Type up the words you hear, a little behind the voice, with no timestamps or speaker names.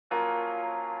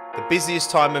The busiest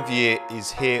time of year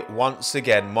is here once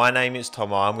again. My name is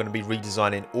Tommo. I'm going to be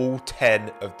redesigning all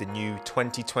 10 of the new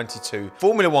 2022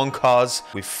 Formula 1 cars.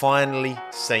 We've finally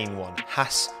seen one.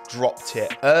 Haas dropped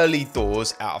it early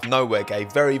doors out of nowhere,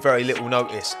 gave very little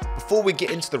notice. Before we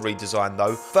get into the redesign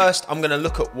though, first I'm going to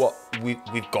look at what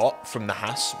we've got from the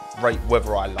Haas, rate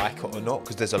whether I like it or not,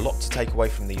 because there's a lot to take away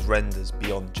from these renders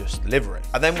beyond just livery.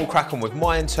 And then we'll crack on with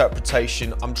my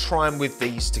interpretation. I'm trying with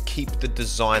these to keep the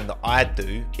design that I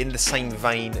do in the same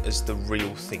vein as the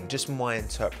real thing, just my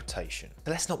interpretation.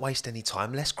 But let's not waste any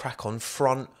time. Let's crack on.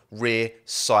 Front, rear,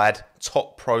 side,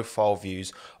 top profile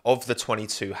views of the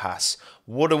 22 Haas.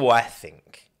 What do I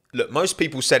think? Look, most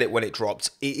people said it when it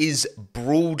dropped. It is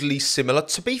broadly similar.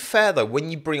 To be fair though, when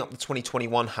you bring up the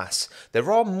 2021 Haas,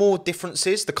 there are more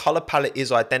differences. The color palette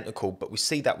is identical, but we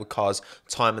see that with cars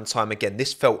time and time again.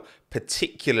 This felt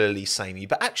particularly samey,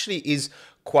 but actually is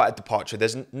quite a departure.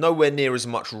 There's nowhere near as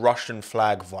much Russian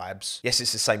flag vibes. Yes,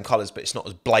 it's the same colours, but it's not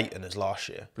as blatant as last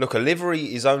year. Look, a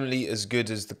livery is only as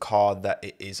good as the car that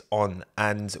it is on,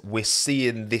 and we're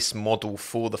seeing this model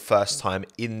for the first time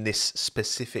in this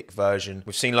specific version.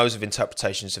 We've seen loads of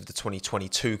interpretations of the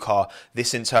 2022 car.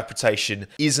 This interpretation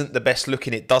isn't the best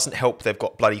looking. It doesn't help they've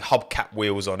got bloody hubcap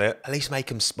wheels on it. At least make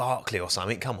them sparkly or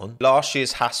something, come on. Last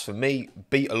year's Haas for me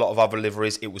beat a lot of other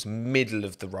liveries. It was middle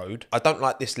of the road. I don't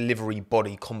like this livery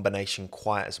body combination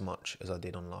quite as much as I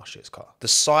did on last year's car. The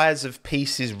size of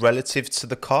pieces relative to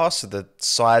the car, so the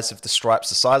size of the stripes,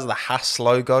 the size of the Haas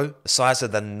logo, the size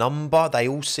of the number, they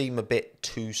all seem a bit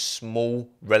too small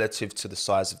relative to the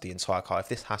size of the entire car. If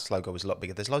this Haas logo was a lot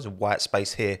bigger, there's loads of white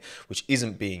space here which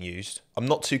isn't being used. I'm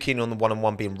not too keen on the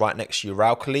 1-on-1 being right next to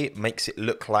Uralkali. It makes it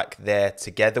look like they're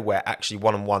together, where actually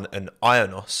 1-on-1 and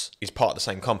Ionos is part of the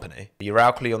same company. The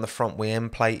Uralkali on the front wing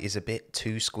end plate is a bit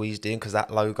too squeezed in because that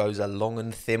logo's a long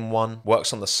and thin one.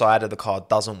 Works on the side of the car,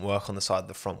 doesn't work on the side of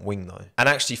the front wing though. And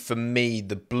actually for me,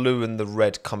 the blue and the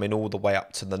red coming all the way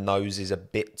up to the nose is a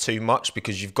bit too much,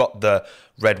 because you've got the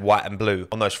red, white and blue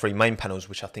on those three main panels,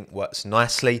 which I think works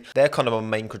nicely. They're kind of my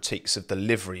main critiques of the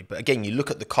livery. But again, you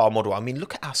look at the car model, I mean,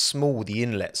 look at how small the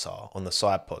inlets are on the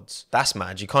side pods. That's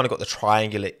mad. You kind of got the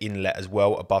triangular inlet as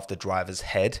well above the driver's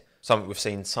head. Something we've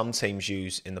seen some teams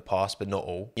use in the past, but not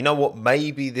all. You know what?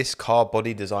 Maybe this car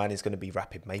body design is going to be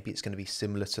rapid. Maybe it's going to be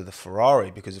similar to the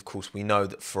Ferrari, because of course we know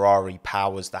that Ferrari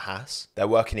powers the Haas. They're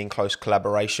working in close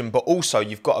collaboration, but also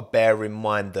you've got to bear in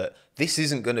mind that this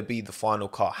isn't going to be the final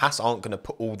car. Haas aren't going to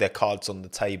put all their cards on the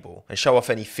table and show off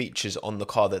any features on the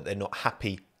car that they're not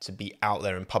happy to be out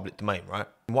there in public domain, right?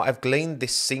 From what I've gleaned,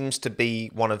 this seems to be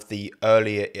one of the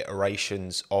earlier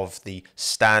iterations of the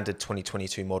standard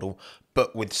 2022 model,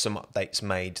 but with some updates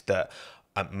made that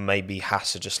maybe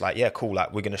Haas are just like, yeah, cool,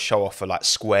 like we're going to show off a like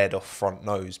squared off front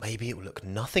nose. Maybe it will look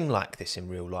nothing like this in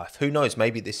real life. Who knows?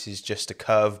 Maybe this is just a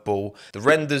curveball. The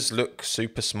renders look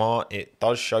super smart. It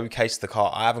does showcase the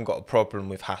car. I haven't got a problem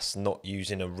with Haas not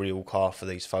using a real car for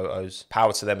these photos.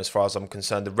 Power to them as far as I'm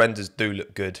concerned. The renders do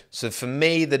look good. So for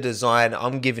me, the design,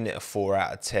 I'm giving it a 4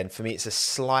 out of 10. For me, it's a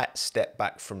slight step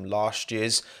back from last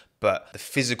year's, but the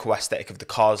physical aesthetic of the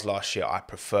cars last year I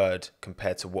preferred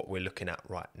compared to what we're looking at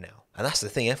right now. And that's the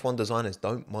thing, F1 designers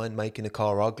don't mind making a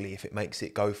car ugly if it makes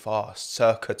it go fast,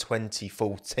 circa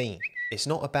 2014. It's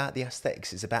not about the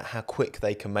aesthetics, it's about how quick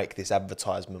they can make this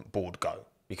advertisement board go,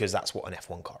 because that's what an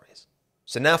F1 car is.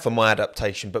 So now for my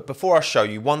adaptation, but before I show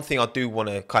you, one thing I do want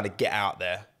to kind of get out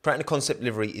there. Creating a concept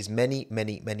livery is many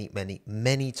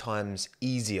times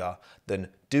easier than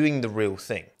doing the real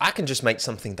thing. I can just make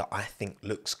something that I think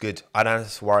looks good. I don't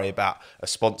have to worry about a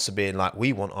sponsor being like,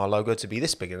 we want our logo to be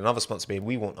this big, and another sponsor being,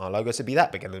 we want our logo to be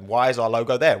that big, and then why is our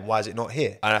logo there? Why is it not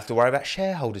here? I don't have to worry about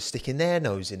shareholders sticking their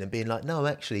nose in and being like, no,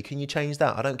 actually, can you change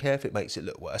that? I don't care if it makes it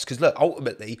look worse. Because look,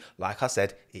 ultimately, like I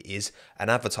said, it is an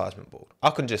advertisement board.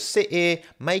 I can just sit here,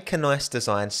 make a nice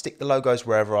design, stick the logos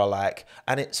wherever I like,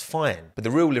 and it's fine. But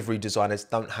the real livery designers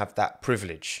don't have that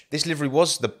privilege. This livery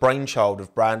was the brainchild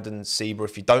of Brandon Sieber.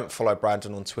 If you don't follow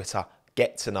Brandon on Twitter,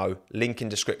 get to know, link in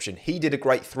description. He did a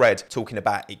great thread talking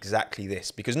about exactly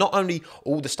this, because not only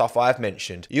all the stuff I've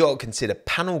mentioned, you got to consider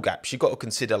panel gaps. You've got to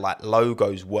consider like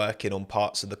logos working on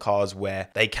parts of the cars where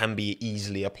they can be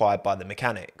easily applied by the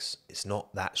mechanics. It's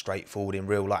not that straightforward in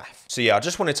real life. So yeah, I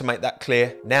just wanted to make that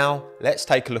clear. Now let's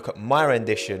take a look at my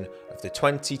rendition of the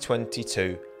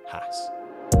 2022 Haas.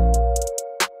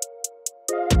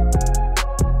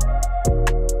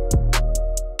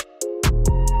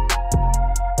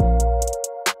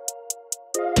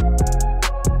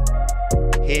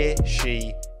 Here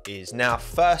she is. Now,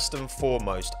 first and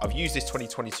foremost, I've used this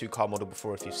 2022 car model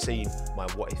before if you've seen my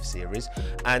What If series,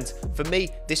 and for me,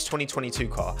 this 2022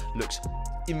 car looks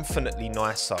infinitely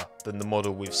nicer than the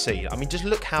model we've seen. I mean, just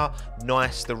look how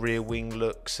nice the rear wing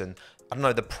looks, and I don't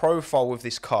know, the profile with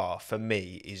this car for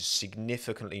me is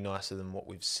significantly nicer than what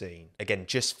we've seen. Again,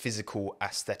 just physical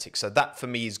aesthetics. So that for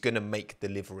me is going to make the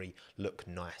livery look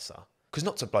nicer. Because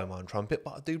not to blow my own trumpet,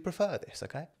 but I do prefer this,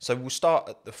 okay? So we'll start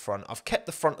at the front. I've kept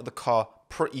the front of the car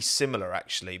pretty similar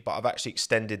actually, but I've actually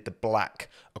extended the black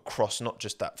across not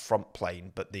just that front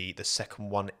plane, but the second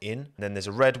one in. And then there's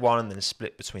a red one and then a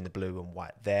split between the blue and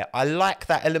white there. I like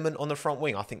that element on the front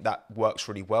wing. I think that works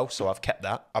really well, so I've kept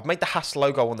that. I've made the Haas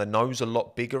logo on the nose a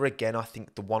lot bigger. Again, I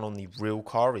think the one on the real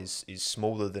car is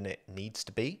smaller than it needs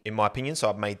to be, in my opinion, so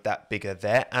I've made that bigger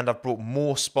there. And I've brought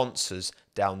more sponsors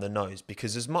down the nose,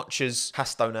 because as much as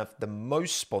Haas don't have the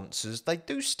most sponsors, they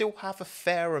do still have a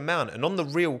fair amount. And on the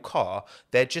real car,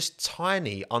 they're just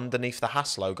tiny underneath the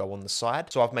Haas logo on the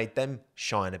side. So I've made them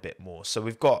shine a bit more. So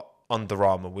we've got Under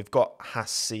Armour, we've got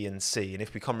Haas CNC, and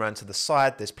if we come around to the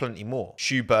side, there's plenty more.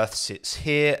 Shoeberth sits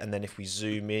here, and then if we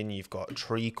zoom in, you've got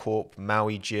Tree Corp,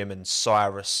 Maui Gym, and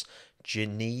Cyrus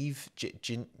Geneva,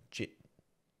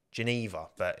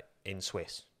 but in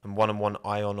Swiss. And 1&1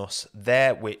 Ionos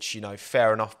there, which, you know,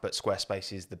 fair enough, but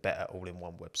Squarespace is the better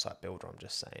all-in-one website builder, I'm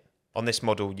just saying. On this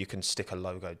model, you can stick a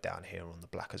logo down here on the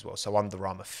black as well. So Under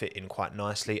Armour fit in quite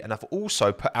nicely. And I've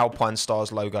also put Alpine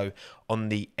Stars logo on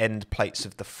the end plates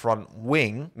of the front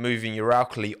wing, moving your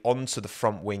Uralkali onto the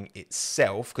front wing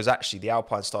itself, because actually the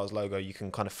Alpine Stars logo, you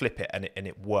can kind of flip it and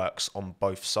it works on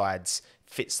both sides,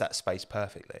 fits that space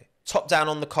perfectly. Top down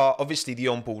on the car, obviously the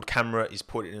onboard camera is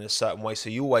put in a certain way,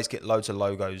 so you always get loads of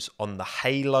logos on the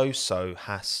halo. So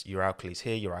Haas, Uralkali's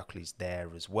here, Uralkali's there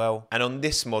as well. And on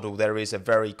this model, there is a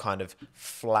very kind of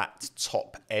flat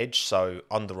top edge, so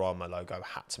Under Armour logo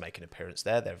had to make an appearance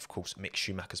there. They're, of course, Mick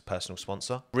Schumacher's personal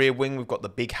sponsor. Rear wing, we've got the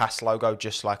big Haas logo,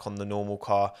 just like on the normal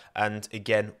car. And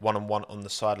again, 1&1 on the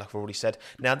side, like I've already said.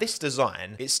 Now, this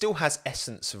design, it still has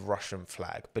essence of Russian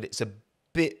flag, but it's a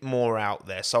bit more out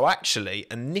there. So actually,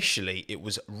 initially, it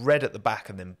was red at the back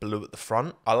and then blue at the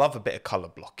front. I love a bit of colour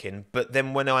blocking, but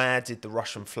then when I added the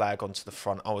Russian flag onto the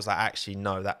front, I was like, actually,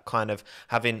 no, that kind of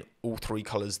having all three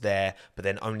colours there, but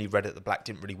then only red at the back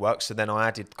didn't really work. So then I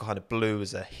added kind of blue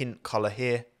as a hint colour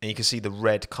here. And you can see the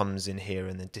red comes in here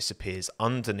and then disappears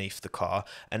underneath the car.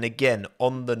 And again,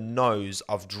 on the nose,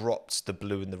 I've dropped the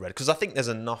blue and the red because I think there's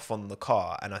enough on the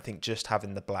car. And I think just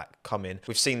having the black come in.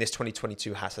 We've seen this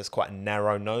 2022 Haas has quite a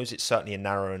narrow nose. It's certainly a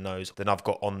narrower nose than I've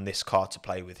got on this car to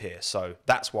play with here. So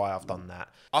that's why I've done that.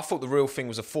 I thought the real thing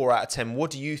was a 4 out of 10.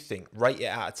 What do you think? Rate it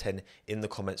out of 10 in the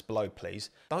comments below, please.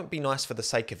 Don't be nice for the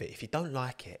sake of it. If you don't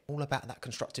like it, all about that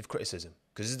constructive criticism.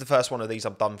 Because this is the first one of these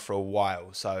I've done for a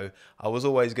while. So I was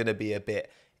always going to be a bit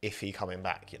iffy coming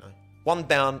back, you know. 1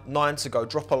 down, 9 to go.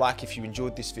 Drop a like if you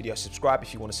enjoyed this video. Subscribe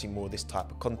if you want to see more of this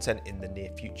type of content in the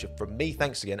near future from me.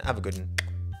 Thanks again. Have a good one.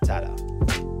 Ta-da.